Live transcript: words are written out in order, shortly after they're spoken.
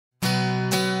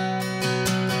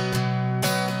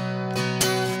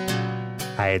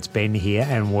Hey, it's Ben here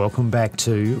and welcome back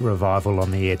to Revival on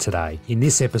the Air today. In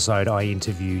this episode, I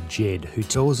interviewed Jed, who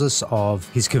tells us of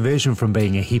his conversion from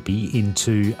being a hippie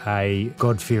into a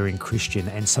God-fearing Christian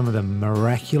and some of the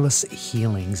miraculous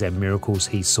healings and miracles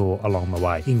he saw along the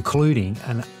way, including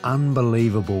an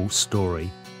unbelievable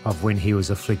story of when he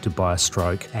was afflicted by a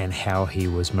stroke and how he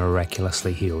was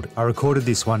miraculously healed. I recorded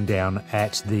this one down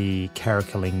at the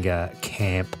Carrickalinga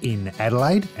camp in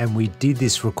Adelaide, and we did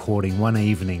this recording one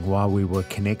evening while we were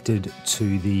connected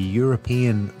to the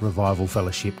European Revival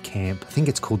Fellowship camp. I think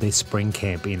it's called their spring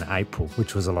camp in April,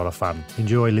 which was a lot of fun.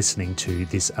 Enjoy listening to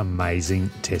this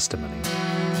amazing testimony.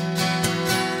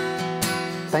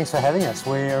 Thanks for having us.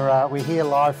 We're here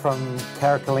live from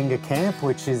Carrickalinga Camp,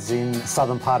 which is in the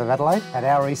southern part of Adelaide, at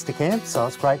our Easter camp, so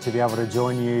it's great to be able to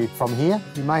join you from here.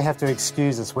 You may have to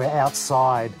excuse us, we're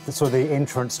outside the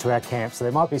entrance to our camp, so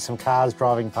there might be some cars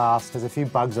driving past. There's a few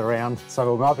bugs around,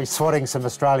 so we might be swatting some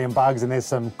Australian bugs, and there's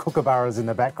some kookaburras in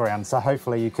the background, so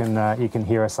hopefully you can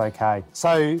hear us okay.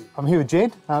 So I'm here with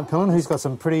Jed Pillen, who's got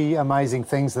some pretty amazing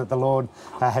things that the Lord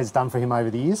has done for him over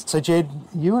the years. So Jed,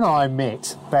 you and I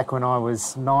met back when I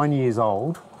was 9 years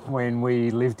old, when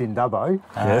we lived in Dubbo,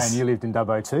 yes. And you lived in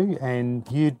Dubbo too, and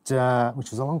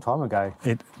which was a long time ago.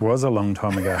 It was a long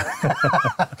time ago.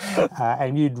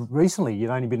 And you'd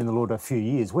only been in the Lord a few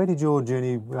years. Where did your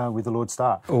journey with the Lord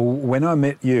start? Well, when I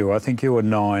met you, I think you were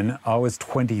 9, I was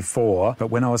 24,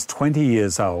 but when I was 20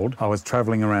 years old, I was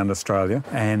travelling around Australia,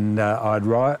 and I'd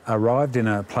arrived in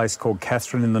a place called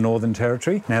Katherine in the Northern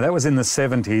Territory. Now, that was in the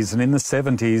 70s, and in the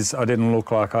 70s, I didn't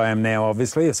look like I am now,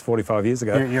 obviously. It's 45 years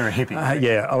ago. You're a hippie.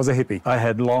 Yeah, I was a hippie. I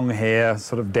had long hair,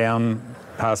 sort of down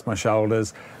past my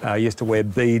shoulders. I used to wear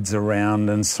beads around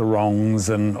and sarongs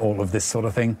and all of this sort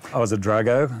of thing. I was a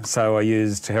druggo, so I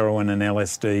used heroin and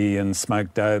LSD and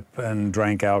smoked dope and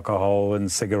drank alcohol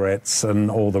and cigarettes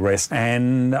and all the rest.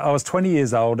 And I was 20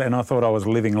 years old and I thought I was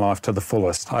living life to the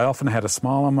fullest. I often had a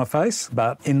smile on my face,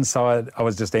 but inside I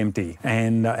was just empty.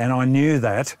 And I knew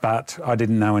that, but I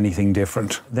didn't know anything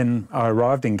different. Then I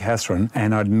arrived in Katherine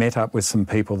and I'd met up with some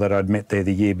people that I'd met there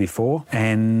the year before.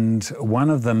 And one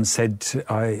of them said,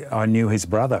 I knew his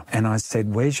brother. And I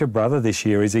said, where's your brother this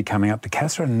year? Is he coming up to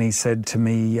Katherine? And he said to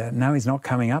me, no, he's not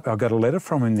coming up. I got a letter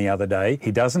from him the other day.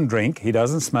 He doesn't drink, he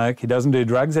doesn't smoke, he doesn't do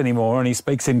drugs anymore, and he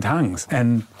speaks in tongues.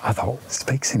 And I thought,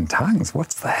 speaks in tongues?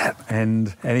 What's that?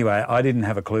 And anyway, I didn't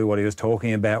have a clue what he was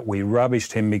talking about. We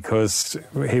rubbished him because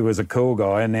he was a cool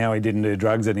guy and now he didn't do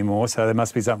drugs anymore, so there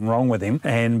must be something wrong with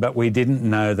him. But we didn't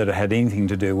know that it had anything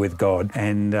to do with God.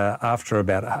 And after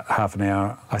about half an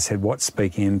hour, I said, what's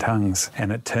speaking in tongues?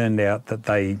 And it turned out that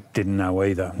they didn't know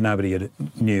either. Nobody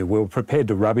knew. We were prepared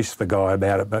to rubbish the guy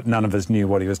about it, but none of us knew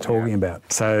what he was talking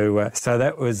about. So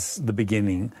that was the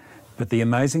beginning. But the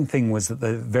amazing thing was that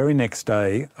the very next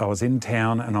day I was in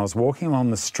town and I was walking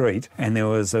along the street and there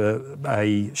was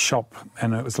a shop,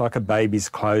 and it was like a baby's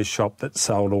clothes shop that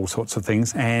sold all sorts of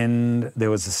things, and there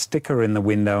was a sticker in the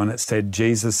window and it said,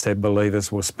 Jesus said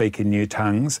believers will speak in new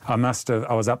tongues. I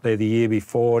was up there the year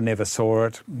before, never saw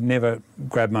it, never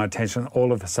grabbed my attention.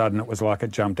 All of a sudden it was like it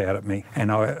jumped out at me,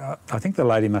 and I think the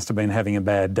lady must have been having a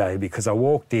bad day, because I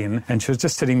walked in and she was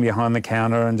just sitting behind the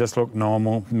counter and just looked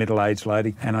normal, middle-aged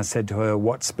lady, and I said to her,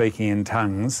 what's speaking in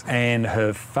tongues? And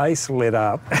her face lit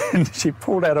up and she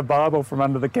pulled out a Bible from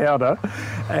under the counter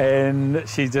and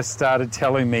she just started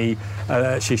telling me,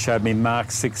 she showed me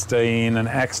Mark 16 and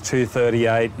Acts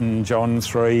 2:38 and John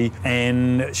 3,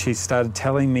 and she started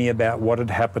telling me about what had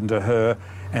happened to her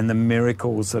and the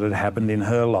miracles that had happened in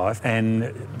her life.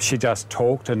 And she just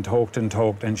talked and talked and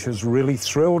talked, and she was really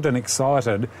thrilled and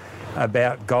excited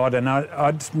about God, and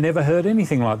I'd never heard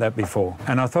anything like that before.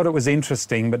 And I thought it was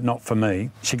interesting, but not for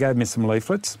me. She gave me some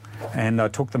leaflets, and I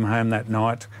took them home that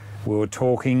night. We were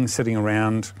talking, sitting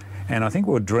around, and I think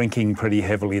we were drinking pretty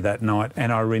heavily that night.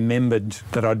 And I remembered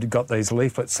that I'd got these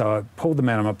leaflets, so I pulled them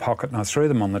out of my pocket and I threw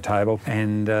them on the table,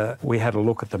 and we had a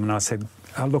look at them, and I said,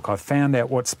 oh, look, I found out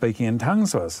what speaking in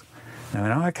tongues was. And I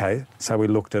went, oh, okay. So we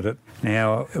looked at it.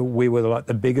 Now, we were like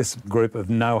the biggest group of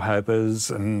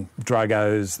no-hopers and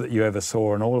druggos that you ever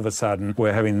saw, and all of a sudden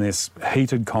we're having this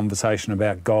heated conversation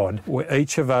about God.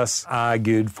 Each of us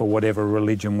argued for whatever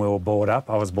religion we were brought up.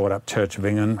 I was brought up Church of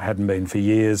England, hadn't been for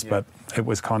years, but it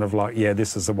was kind of like, yeah,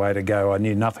 this is the way to go. I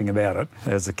knew nothing about it.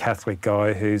 There's a Catholic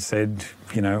guy who said,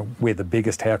 you know, we're the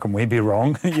biggest, how can we be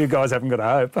wrong? You guys haven't got a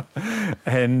hope.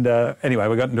 And anyway,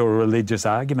 we got into a religious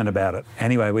argument about it.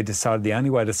 Anyway, we decided decided the only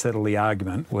way to settle the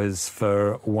argument was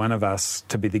for one of us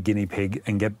to be the guinea pig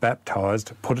and get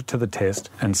baptised, put it to the test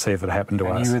and see if it happened to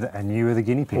us. And you were the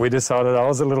guinea pig? We decided I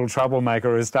was a little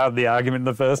troublemaker who started the argument in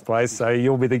the first place, so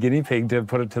you'll be the guinea pig to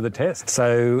put it to the test.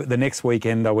 So the next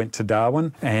weekend I went to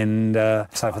Darwin and...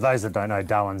 So for those that don't know,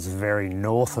 Darwin's very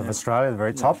north of Australia, the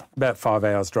very top? About 5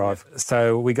 hours drive.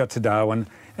 So we got to Darwin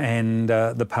and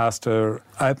the pastor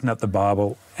opened up the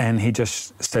Bible and he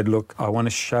just said, look, I want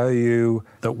to show you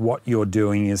that what you're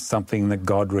doing is something that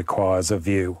God requires of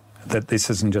you. That this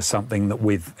isn't just something that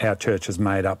our church has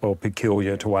made up or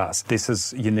peculiar to us.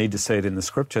 You need to see it in the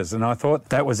scriptures. And I thought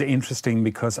that was interesting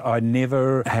because I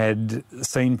never had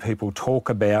seen people talk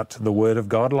about the Word of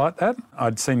God like that.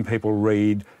 I'd seen people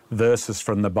read verses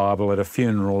from the Bible at a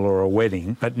funeral or a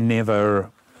wedding, but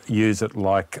never use it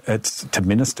like it's to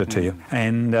minister to you.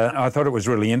 And I thought it was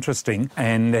really interesting.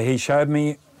 And he showed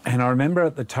me. And I remember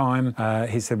at the time,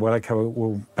 he said, well, OK,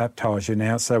 we'll baptise you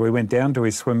now. So we went down to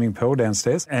his swimming pool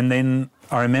downstairs. And then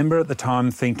I remember at the time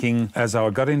thinking, as I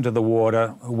got into the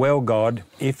water, well, God,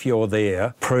 if you're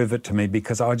there, prove it to me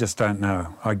because I just don't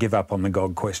know. I give up on the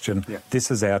God question. Yeah. This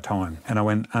is our time. And I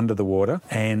went under the water.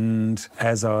 And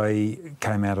as I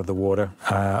came out of the water,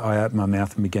 I opened my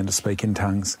mouth and began to speak in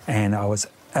tongues. And I was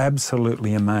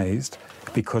absolutely amazed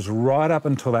because right up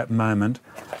until that moment,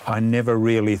 I never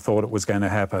really thought it was going to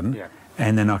happen. Yeah.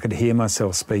 And then I could hear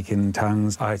myself speak in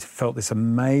tongues. I felt this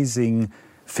amazing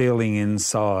feeling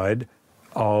inside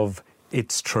of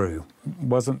it's true. It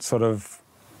wasn't sort of,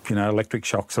 electric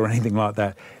shocks or anything like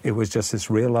that. It was just this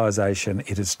realisation,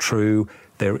 it is true,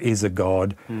 there is a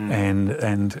God,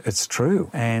 and it's true.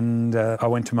 And I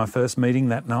went to my first meeting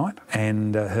that night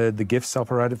and heard the gifts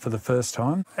operated for the first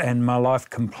time, and my life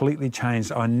completely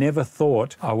changed. I never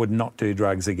thought I would not do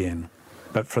drugs again.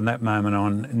 But from that moment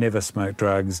on, never smoked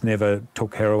drugs, never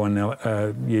took heroin,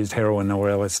 used heroin or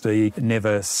LSD,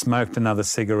 never smoked another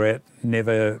cigarette,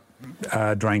 never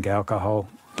drank alcohol.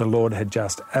 The Lord had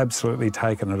just absolutely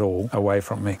taken it all away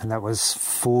from me. And that was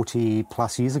 40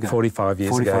 plus years ago? 45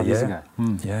 years ago, yeah. Years ago.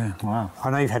 Yeah. Wow. I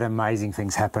know you've had amazing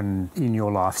things happen in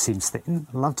your life since then.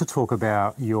 I'd love to talk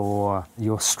about your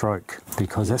stroke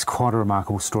because that's quite a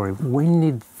remarkable story. When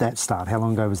did that start? How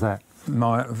long ago was that?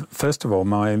 First of all,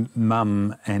 my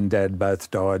mum and dad both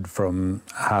died from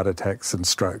heart attacks and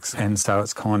strokes, and so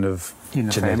it's kind of in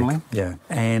the genetic. Family? Yeah.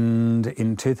 And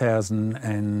in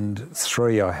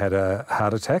 2003, I had a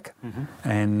heart attack,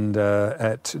 and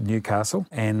at Newcastle,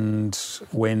 and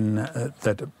when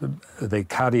the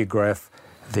cardiograph,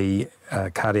 the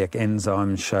cardiac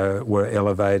enzymes were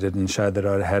elevated and showed that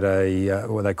I'd had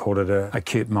they called it an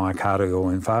acute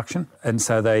myocardial infarction. And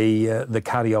so the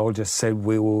cardiologist said,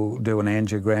 we will do an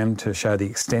angiogram to show the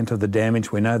extent of the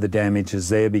damage. We know the damage is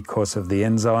there because of the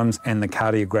enzymes, and the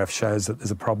cardiograph shows that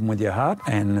there's a problem with your heart.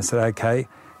 And I said, OK.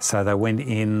 So they went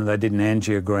in, they did an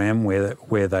angiogram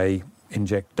where they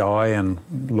inject dye and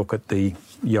look at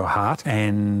your heart,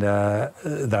 and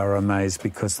they were amazed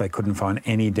because they couldn't find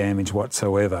any damage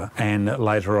whatsoever. And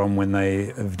later on, when they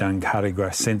have done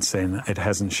cardiographs since then, it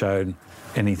hasn't showed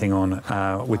anything on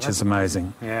it, which is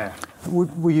amazing. Yeah.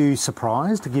 Were you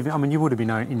surprised? You would have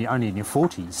been only in your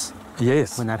 40s.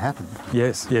 Yes. When that happened.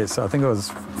 Yes. I think I was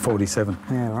 47.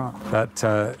 Yeah, right. But,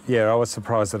 I was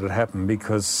surprised that it happened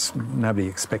because nobody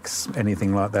expects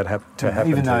anything like that to happen.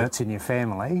 Even though it's in your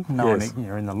family, knowing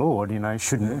you're in the Lord,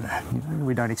 shouldn't...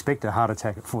 we don't expect a heart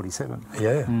attack at 47.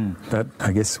 Yeah, but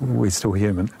I guess we're still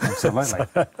human. Absolutely.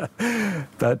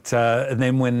 But and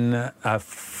then when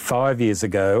 5 years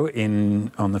ago,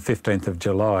 on the 15th of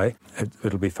July,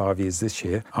 it'll be 5 years this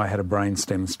year, I had a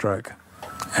brainstem stroke.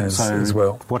 As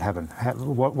well. What happened?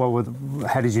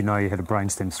 How did you know you had a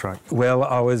brainstem stroke? Well,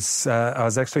 I was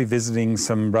actually visiting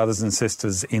some brothers and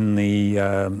sisters in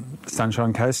the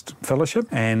Sunshine Coast Fellowship,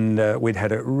 and we'd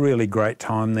had a really great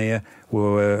time there. We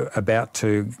were about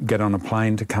to get on a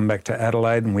plane to come back to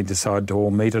Adelaide, and we decided to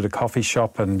all meet at a coffee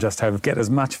shop and just get as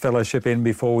much fellowship in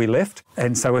before we left.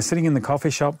 And so we're sitting in the coffee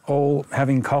shop, all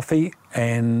having coffee,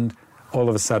 and all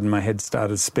of a sudden my head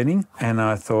started spinning, and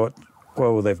I thought,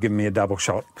 well, they've given me a double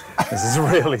shot. This is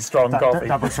really strong coffee.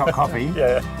 Double shot coffee?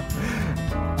 Yeah.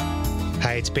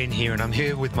 Hey, it's Ben here, and I'm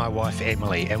here with my wife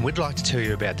Emily, and we'd like to tell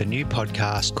you about the new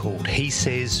podcast called He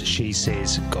Says, She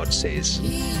Says, God Says.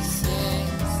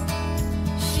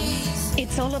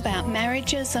 It's all about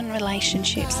marriages and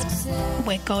relationships,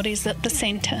 where God is at the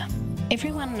centre.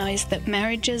 Everyone knows that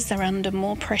marriages are under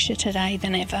more pressure today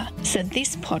than ever, so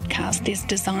this podcast is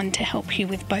designed to help you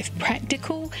with both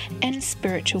practical and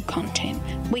spiritual content.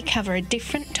 We cover a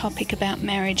different topic about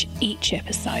marriage each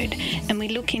episode, and we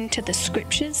look into the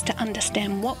scriptures to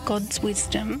understand what God's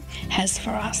wisdom has for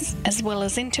us, as well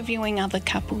as interviewing other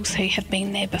couples who have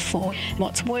been there before,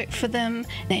 what's worked for them,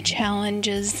 their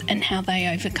challenges, and how they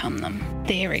overcome them,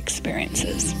 their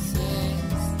experiences.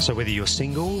 So whether you're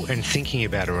single and thinking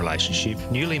about a relationship,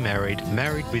 newly married,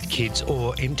 married with kids,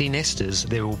 or empty nesters,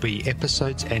 there will be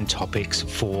episodes and topics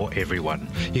for everyone.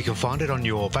 You can find it on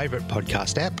your favourite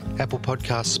podcast app, Apple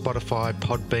Podcasts, Spotify,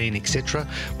 Podbean, etc.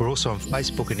 We're also on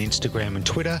Facebook and Instagram and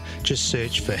Twitter. Just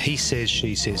search for He Says,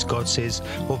 She Says, God Says,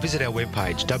 or visit our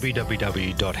webpage,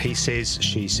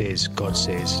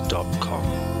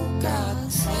 www.hesaysshesaysgodsays.com.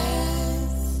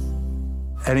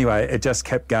 Anyway, it just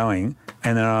kept going.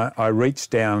 And then I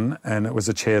reached down, and it was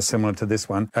a chair similar to this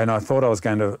one, and I thought I was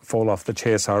going to fall off the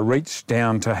chair, so I reached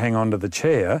down to hang onto the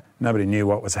chair. Nobody knew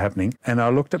what was happening. And I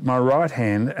looked at my right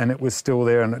hand, and it was still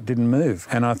there, and it didn't move.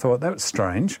 And I thought, that was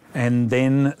strange. And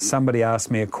then somebody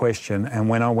asked me a question, and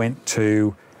when I went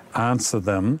to answer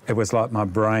them, it was like my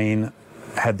brain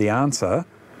had the answer,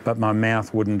 but my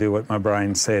mouth wouldn't do what my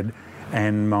brain said.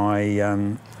 And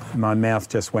my mouth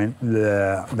just went,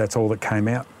 bleh. That's all that came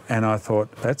out. And I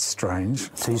thought, that's strange.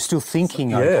 So you're still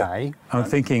thinking, yeah. okay. I'm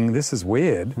thinking, this is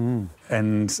weird.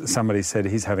 And somebody said,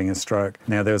 he's having a stroke.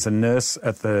 Now, there was a nurse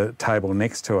at the table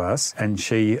next to us, and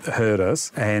she heard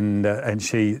us, and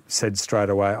she said straight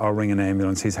away, I'll ring an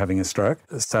ambulance, he's having a stroke.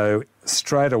 So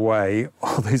straight away,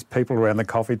 all these people around the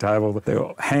coffee table, there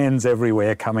were hands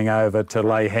everywhere coming over to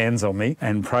lay hands on me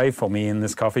and pray for me in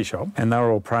this coffee shop. And they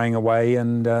were all praying away,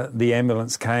 and the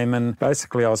ambulance came, and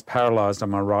basically I was paralysed on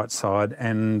my right side,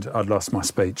 and I'd lost my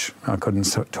speech. I couldn't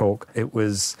talk. It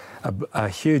was a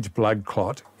huge blood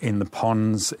clot in the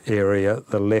pons area,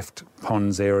 the left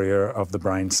pons area of the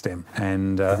brainstem,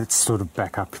 and it's sort of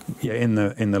back up. Yeah, in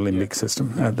the limbic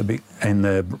system, in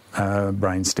the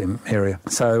brainstem area.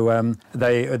 So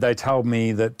they told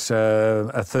me that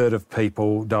a third of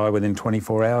people die within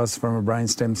 24 hours from a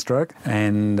brainstem stroke,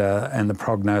 and the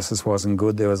prognosis wasn't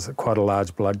good. There was quite a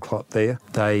large blood clot there.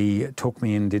 They took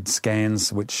me and did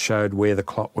scans which showed where the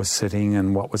clot was sitting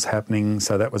and what was happening.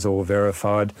 So that was all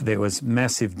verified. There was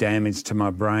massive damage to my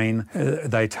brain.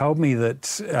 They told me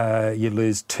that you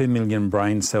lose 2 million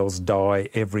brain cells die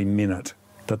every minute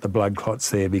that the blood clot's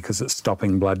there because it's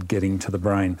stopping blood getting to the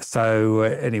brain. So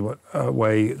anyway,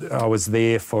 I was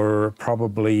there for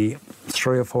probably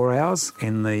 3 or 4 hours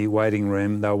in the waiting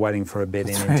room. They were waiting for a bed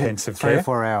in intensive care. 3 or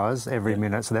 4 hours every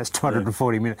minute, so that's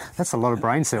 240 minutes. That's a lot of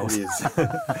brain cells. It is.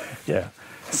 Yeah.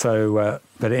 So,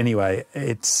 but anyway,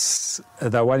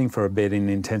 they're waiting for a bed in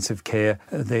intensive care.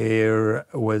 There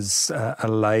was a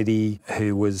lady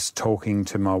who was talking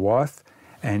to my wife,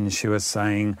 and she was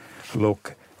saying,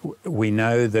 look, we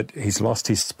know that he's lost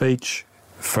his speech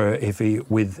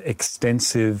with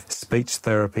extensive speech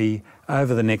therapy.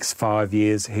 Over the next 5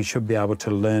 years, he should be able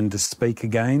to learn to speak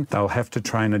again. They'll have to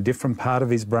train a different part of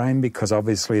his brain because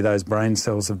obviously those brain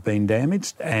cells have been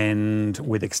damaged. And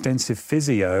with extensive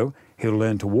physio, he'll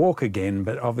learn to walk again,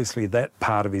 but obviously that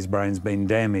part of his brain's been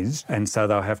damaged, and so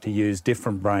they'll have to use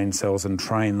different brain cells and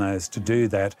train those to do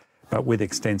that. But with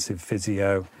extensive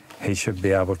physio, he should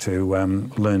be able to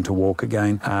learn to walk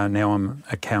again. Now I'm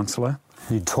a counsellor.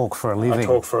 You talk for a living. I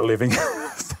talk for a living.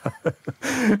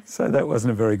 So that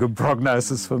wasn't a very good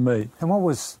prognosis for me. And what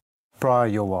was Briar,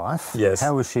 your wife? Yes.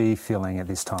 How was she feeling at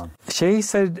this time? She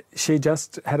said she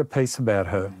just had a peace about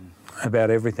her,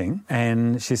 about everything.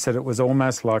 And she said it was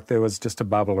almost like there was just a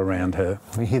bubble around her.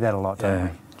 We hear that a lot,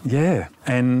 don't we? Yeah.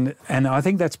 And I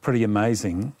think that's pretty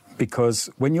amazing, because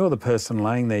when you're the person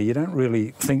laying there, you don't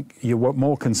really think you're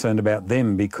more concerned about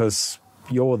them because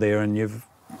you're there and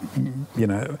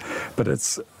but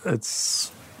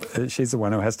she's the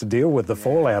one who has to deal with the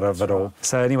fallout of it all.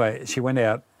 So anyway, she went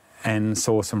out and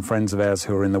saw some friends of ours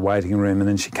who were in the waiting room, and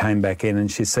then she came back in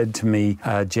and she said to me,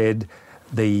 Jed,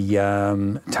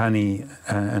 Tony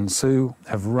and Sue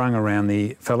have rung around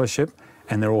the fellowship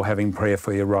and they're all having prayer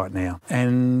for you right now.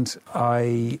 And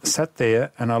I sat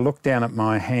there and I looked down at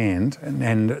my hand,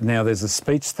 and now there's a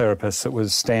speech therapist that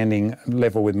was standing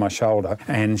level with my shoulder,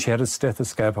 and she had a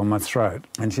stethoscope on my throat,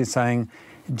 and she's saying,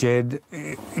 Jed,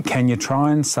 can you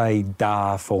try and say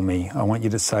da for me? I want you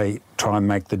to try and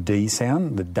make the D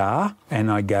sound, the da.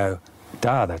 And I go,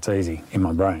 da, that's easy in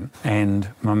my brain. And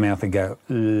my mouth would go,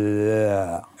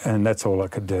 ugh, and that's all I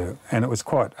could do. And it was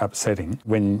quite upsetting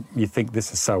when you think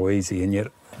this is so easy, and yet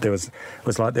it was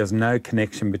like there was no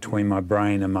connection between my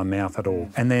brain and my mouth at all.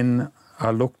 And then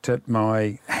I looked at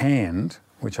my hand,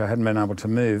 which I hadn't been able to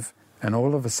move. And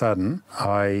all of a sudden,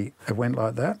 it went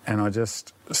like that, and I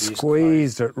just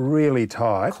squeezed it really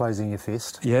tight. Closing your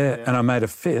fist. Yeah, and I made a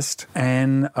fist,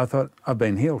 and I thought, I've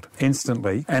been healed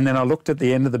instantly. And then I looked at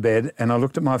the end of the bed, and I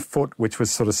looked at my foot, which was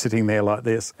sort of sitting there like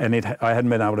this, and I hadn't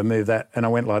been able to move that, and I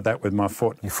went like that with my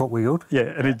foot. Your foot wiggled? Yeah,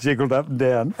 and it jiggled up and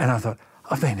down. And I thought,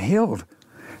 I've been healed.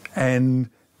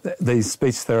 And the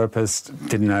speech therapist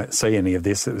didn't see any of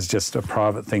this. It was just a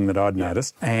private thing that I'd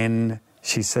noticed. And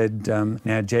she said,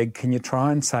 now, Jeg, can you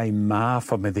try and say ma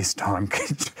for me this time?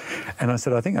 And I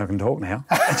said, I think I can talk now.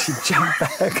 And she jumped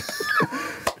back.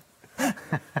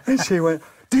 And she went,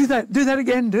 do that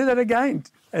again.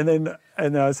 And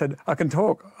then I said, I can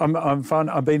talk. I'm fine.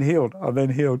 I've been healed.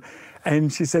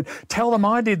 And she said, tell them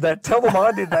I did that.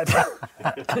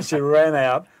 And she ran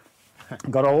out.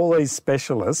 Got all these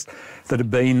specialists that have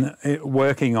been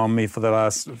working on me for the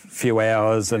last few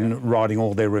hours and writing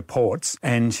all their reports.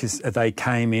 And they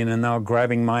came in and they were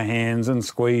grabbing my hands and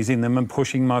squeezing them and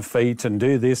pushing my feet and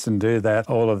do this and do that,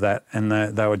 all of that. And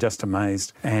they were just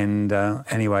amazed. And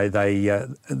anyway,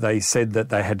 they said that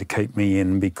they had to keep me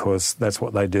in because that's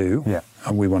what they do. Yeah.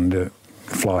 And we wanted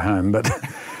to fly home, but...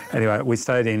 Anyway, we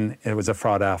stayed in, it was a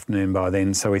Friday afternoon by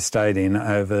then, so we stayed in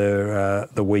over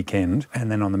the weekend,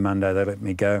 and then on the Monday they let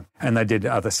me go. And they did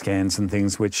other scans and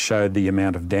things which showed the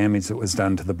amount of damage that was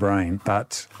done to the brain.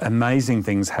 But amazing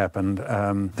things happened.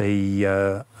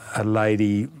 A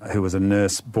lady who was a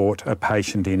nurse brought a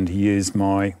patient in to use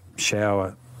my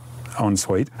shower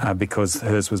ensuite because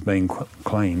hers was being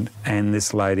cleaned, and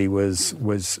this lady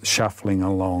was shuffling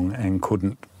along and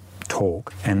couldn't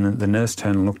talk. And the nurse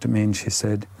turned and looked at me and she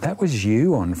said, that was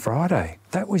you on Friday.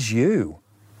 That was you.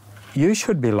 You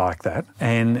should be like that.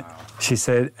 And she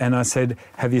said, and I said,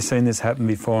 have you seen this happen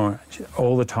before?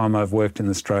 All the time I've worked in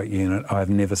the stroke unit, I've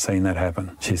never seen that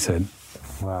happen, she said.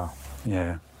 Wow.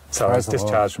 Yeah. So I was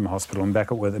discharged from hospital and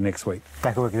back at work the next week.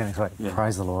 Back at work the next week. Yeah.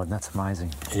 Praise the Lord. That's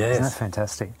amazing. Yes. Isn't that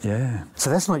fantastic? Yeah. So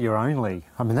that's not your only...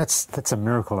 I mean, that's a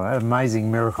miracle, an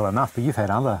amazing miracle enough, but you've had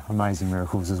other amazing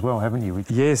miracles as well, haven't you?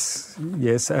 Yes.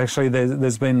 Actually,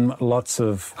 there's been lots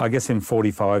of, I guess, in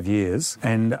 45 years.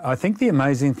 And I think the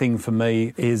amazing thing for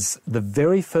me is the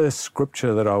very first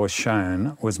scripture that I was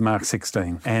shown was Mark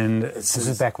 16. And this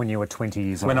is back when you were 20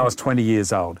 years old. When I was 20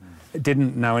 years old.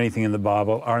 Didn't know anything in the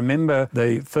Bible. I remember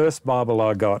the first Bible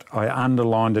I got, I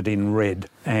underlined it in red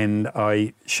and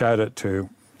I showed it to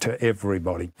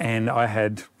everybody. And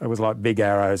it was like big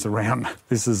arrows around.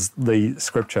 This is the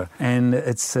scripture. And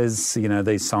it says,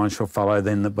 these signs shall follow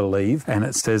them that believe. And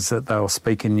it says that they'll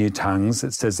speak in new tongues.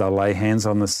 It says they'll lay hands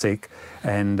on the sick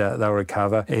and they'll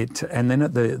recover. And then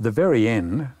at the very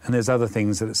end, and there's other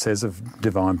things that it says of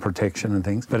divine protection and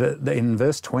things, but in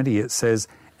verse 20 it says,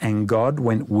 and God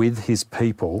went with his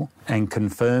people and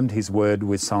confirmed his word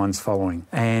with signs following.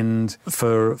 And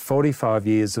for 45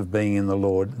 years of being in the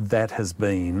Lord, that has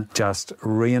been just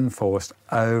reinforced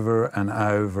over and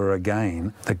over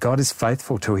again, that God is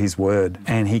faithful to his word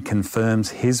and he confirms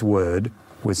his word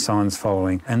with signs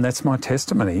following. And that's my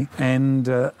testimony. And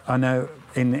I know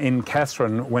in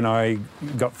Katherine, when I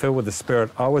got filled with the Spirit,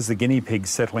 I was the guinea pig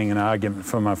settling an argument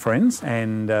for my friends,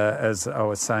 and as I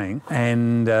was saying,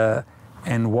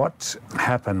 and what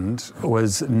happened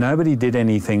was nobody did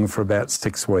anything for about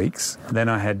 6 weeks. Then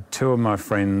I had 2 of my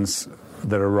friends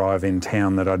that arrived in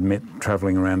town that I'd met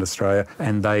travelling around Australia,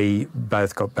 and they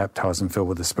both got baptised and filled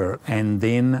with the Spirit. And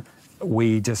then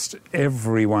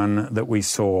everyone that we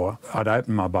saw, I'd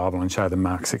open my Bible and show them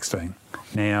Mark 16.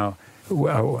 Now,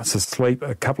 I was asleep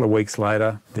a couple of weeks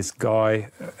later. This guy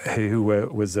who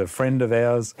was a friend of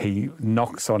ours, he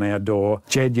knocks on our door.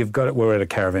 Jed, we're at a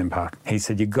caravan park. He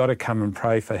said, you've got to come and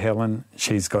pray for Helen.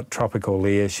 She's got tropical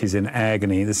ear. She's in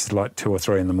agony. This is like 2 or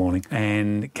 3 in the morning.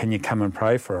 And can you come and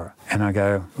pray for her? And I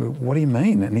go, what do you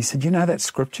mean? And he said, you know that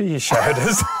scripture you showed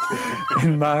us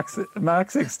in Mark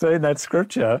 16, that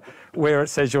scripture where it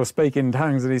says you'll speak in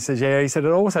tongues? And he says, yeah. He said,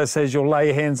 it also says you'll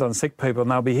lay hands on sick people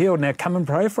and they'll be healed. Now come and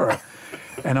pray for her.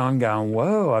 And I'm going,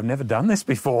 whoa, I've never done this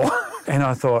before. And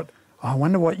I thought, I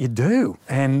wonder what you do.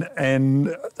 And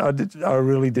I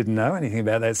really didn't know anything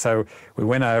about that. So we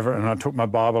went over and I took my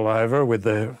Bible over with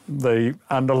the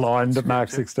underlined Mark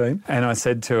 16. And I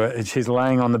said to her, and she's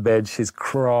laying on the bed, she's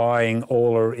crying,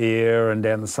 all her ear and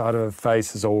down the side of her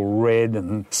face is all red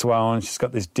and swollen. She's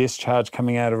got this discharge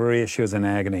coming out of her ear. She was in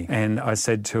agony. And I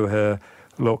said to her,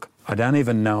 look, I don't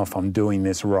even know if I'm doing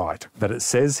this right, but it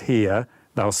says here,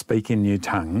 they'll speak in new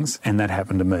tongues, and that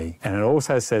happened to me. And it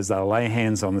also says they'll lay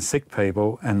hands on the sick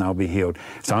people and they'll be healed.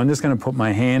 So I'm just going to put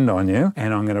my hand on you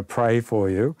and I'm going to pray for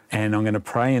you and I'm going to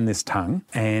pray in this tongue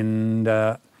and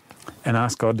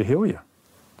ask God to heal you.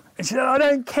 And she said, I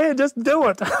don't care, just do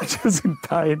it. She was in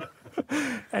pain.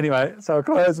 Anyway, so I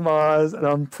closed my eyes and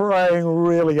I'm praying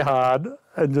really hard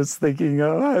and just thinking,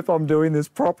 I hope I'm doing this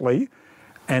properly.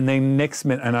 And then next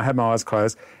minute, and I had my eyes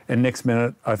closed, and next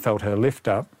minute I felt her lift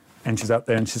up and she's up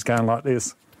there and she's going like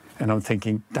this. And I'm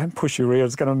thinking, don't push your ear,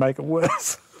 it's going to make it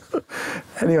worse.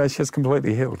 Anyway, she's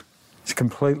completely healed. She's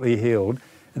completely healed.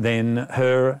 Then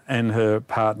her and her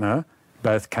partner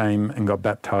both came and got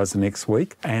baptised the next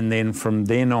week. And then from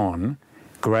then on,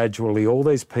 gradually all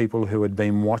these people who had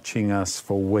been watching us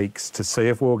for weeks to see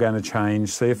if we were going to change,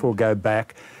 see if we'll go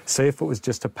back, see if it was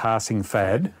just a passing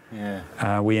fad,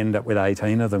 we ended up with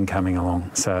 18 of them coming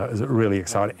along. So it was really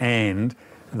exciting. And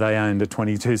they owned a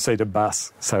 22-seater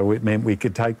bus, so it meant we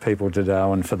could take people to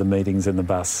Darwin for the meetings in the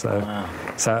bus. So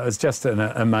it was just an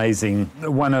amazing,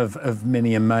 one of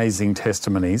many amazing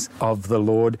testimonies of the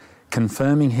Lord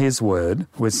confirming his word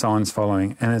with signs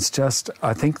following. And it's just,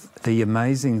 I think the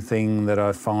amazing thing that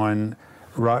I find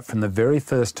right from the very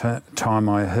first time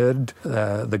I heard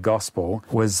the gospel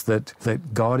was that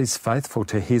God is faithful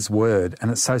to his word.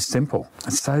 And it's so simple.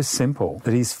 It's so simple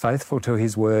that he's faithful to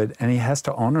his word and he has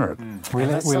to honour it. We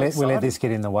let this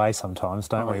get in the way sometimes,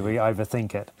 don't we? We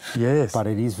overthink it. Yes. But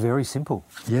it is very simple.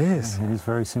 Yes. It is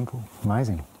very simple.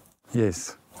 Amazing.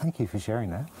 Yes. Thank you for sharing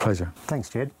that. Pleasure. Thanks,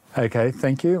 Jed. Okay,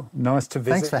 thank you. Nice to visit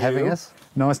you. Thanks for having us.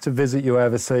 Nice to visit you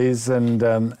overseas, and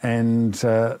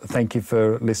thank you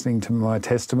for listening to my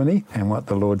testimony and what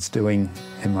the Lord's doing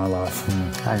in my life.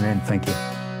 Amen. Thank you.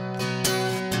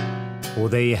 Well,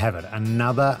 there you have it.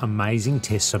 Another amazing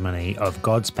testimony of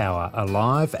God's power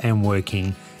alive and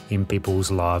working in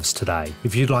people's lives today.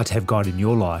 If you'd like to have God in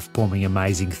your life performing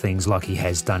amazing things like he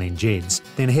has done in Jed's,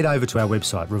 then head over to our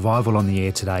website,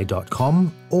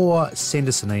 revivalontheairtoday.com, or send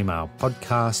us an email,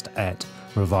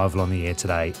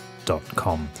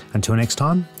 podcast@revivalontheairtoday.com. Until next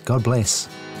time, God bless.